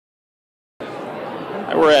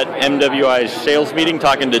We're at MWI's sales meeting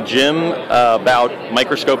talking to Jim about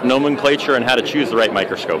microscope nomenclature and how to choose the right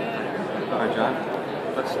microscope. Hi, John.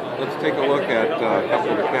 Let's take a look at a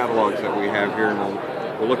couple of the catalogs that we have here,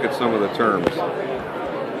 and we'll look at some of the terms.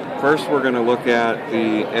 First, we're going to look at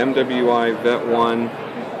the MWI VetOne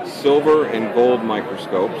silver and gold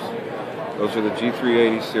microscopes. Those are the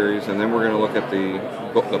G380 series, and then we're going to look at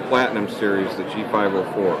the platinum series, the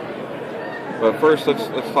G504. But first, let's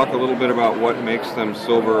talk a little bit about what makes them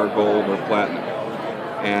silver or gold or platinum.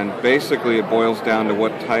 And basically, it boils down to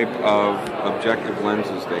what type of objective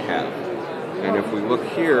lenses they have. And if we look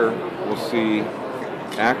here, we'll see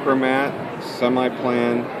achromat,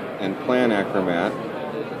 semi-plan, and plan achromat.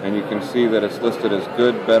 And you can see that it's listed as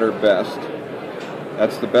good, better, best.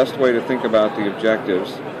 That's the best way to think about the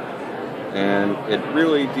objectives. And it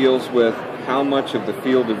really deals with how much of the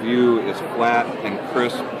field of view is flat and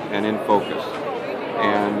crisp and in focus.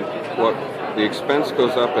 And what the expense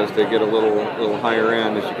goes up as they get a little higher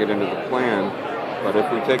end as you get into the plan. But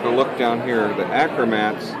if we take a look down here, the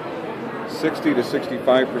achromats, 60 to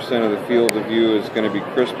 65% of the field of view is going to be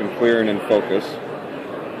crisp and clear and in focus.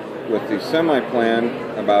 With the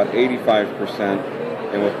semi-plan, about 85%,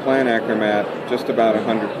 and with plan achromat, just about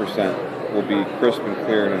 100% will be crisp and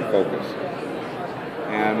clear and in focus.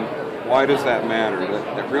 And why does that matter?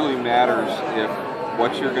 That really matters if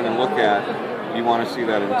what you're going to look at, you want to see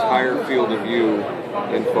that entire field of view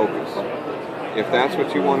in focus. If that's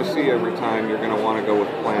what you want to see every time, you're going to want to go with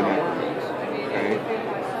plan achromats. Okay?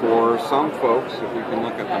 For some folks, if we can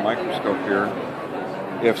look at the microscope here,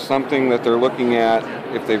 if something that they're looking at,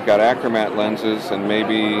 if they've got achromat lenses and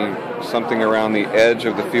maybe something around the edge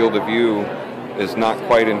of the field of view is not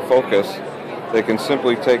quite in focus, they can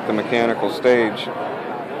simply take the mechanical stage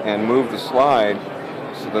and move the slide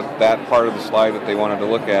so that that part of the slide that they wanted to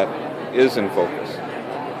look at is in focus.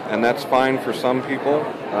 And that's fine for some people.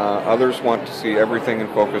 Others want to see everything in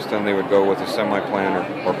focus, then they would go with a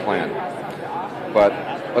semi-plan or plan. But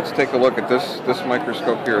let's take a look at this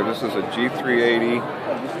microscope here. This is a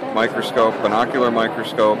G380 microscope, binocular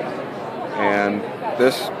microscope, and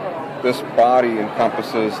this body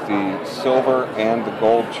encompasses the silver and the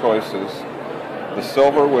gold choices. The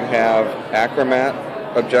silver would have achromat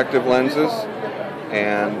objective lenses,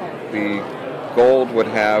 and the gold would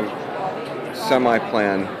have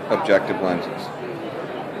semi-plan objective lenses.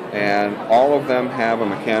 And all of them have a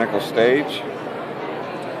mechanical stage.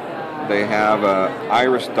 They have an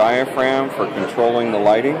iris diaphragm for controlling the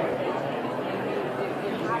lighting,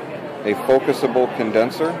 a focusable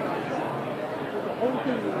condenser,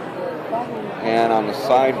 and on the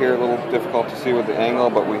side here, a little difficult to see with the angle,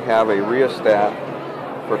 but we have a rheostat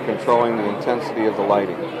for controlling the intensity of the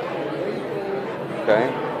lighting. Okay?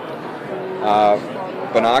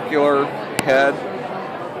 Binocular head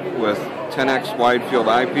with 10x wide field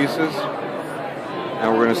eyepieces,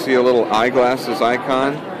 and we're going to see a little eyeglasses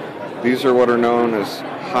icon. These are what are known as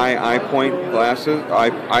high eye point glasses,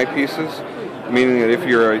 eyepieces, meaning that if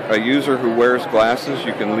you're a user who wears glasses,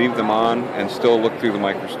 you can leave them on and still look through the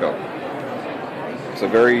microscope. It's a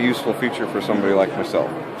very useful feature for somebody like myself.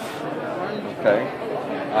 Okay.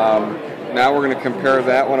 Now we're going to compare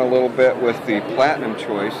that one a little bit with the platinum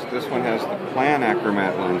choice. This one has the plan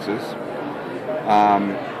achromat lenses.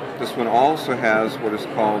 This one also has what is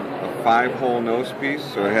called a 5-hole nose piece,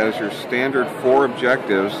 so it has your standard 4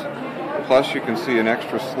 objectives, plus you can see an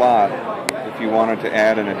extra slot if you wanted to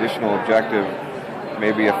add an additional objective,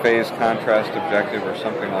 maybe a phase contrast objective or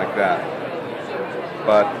something like that.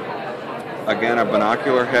 But again, a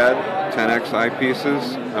binocular head, 10x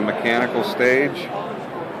eyepieces, a mechanical stage,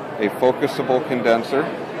 a focusable condenser.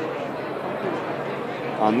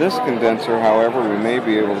 On this condenser, however, we may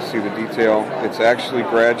be able to see the detail. It's actually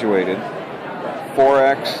graduated.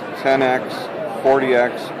 4x, 10x,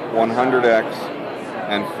 40x, 100x,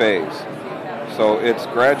 and phase. So it's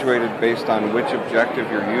graduated based on which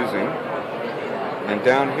objective you're using. And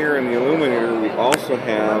down here in the illuminator, we also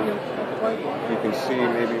have, you can see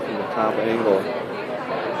maybe from the top angle,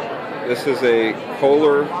 this is a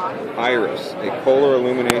Kohler iris, a Kohler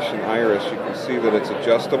illumination iris. You can see that it's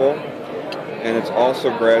adjustable and it's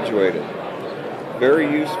also graduated. Very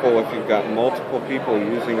useful if you've got multiple people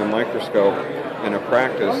using a microscope in a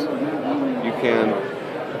practice. You can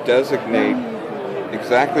designate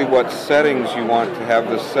exactly what settings you want to have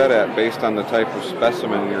this set at based on the type of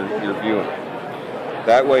specimen you're viewing.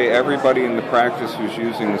 That way everybody in the practice who's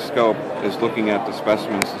using the scope is looking at the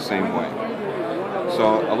specimens the same way.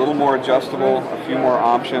 So a little more adjustable, a few more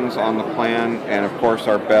options on the plan, and of course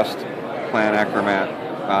our best plan achromat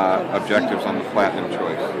objectives on the platinum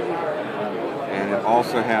choice. And it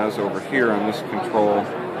also has over here on this control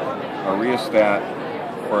a rheostat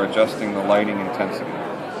for adjusting the lighting intensity.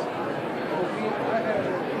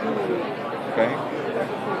 Okay,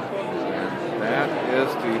 and that is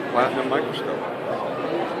the Platinum microscope.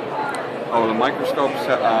 Oh, the microscopes,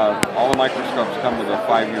 all the microscopes come with a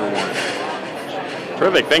 5-year warranty.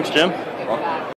 Terrific. Thanks, Jim.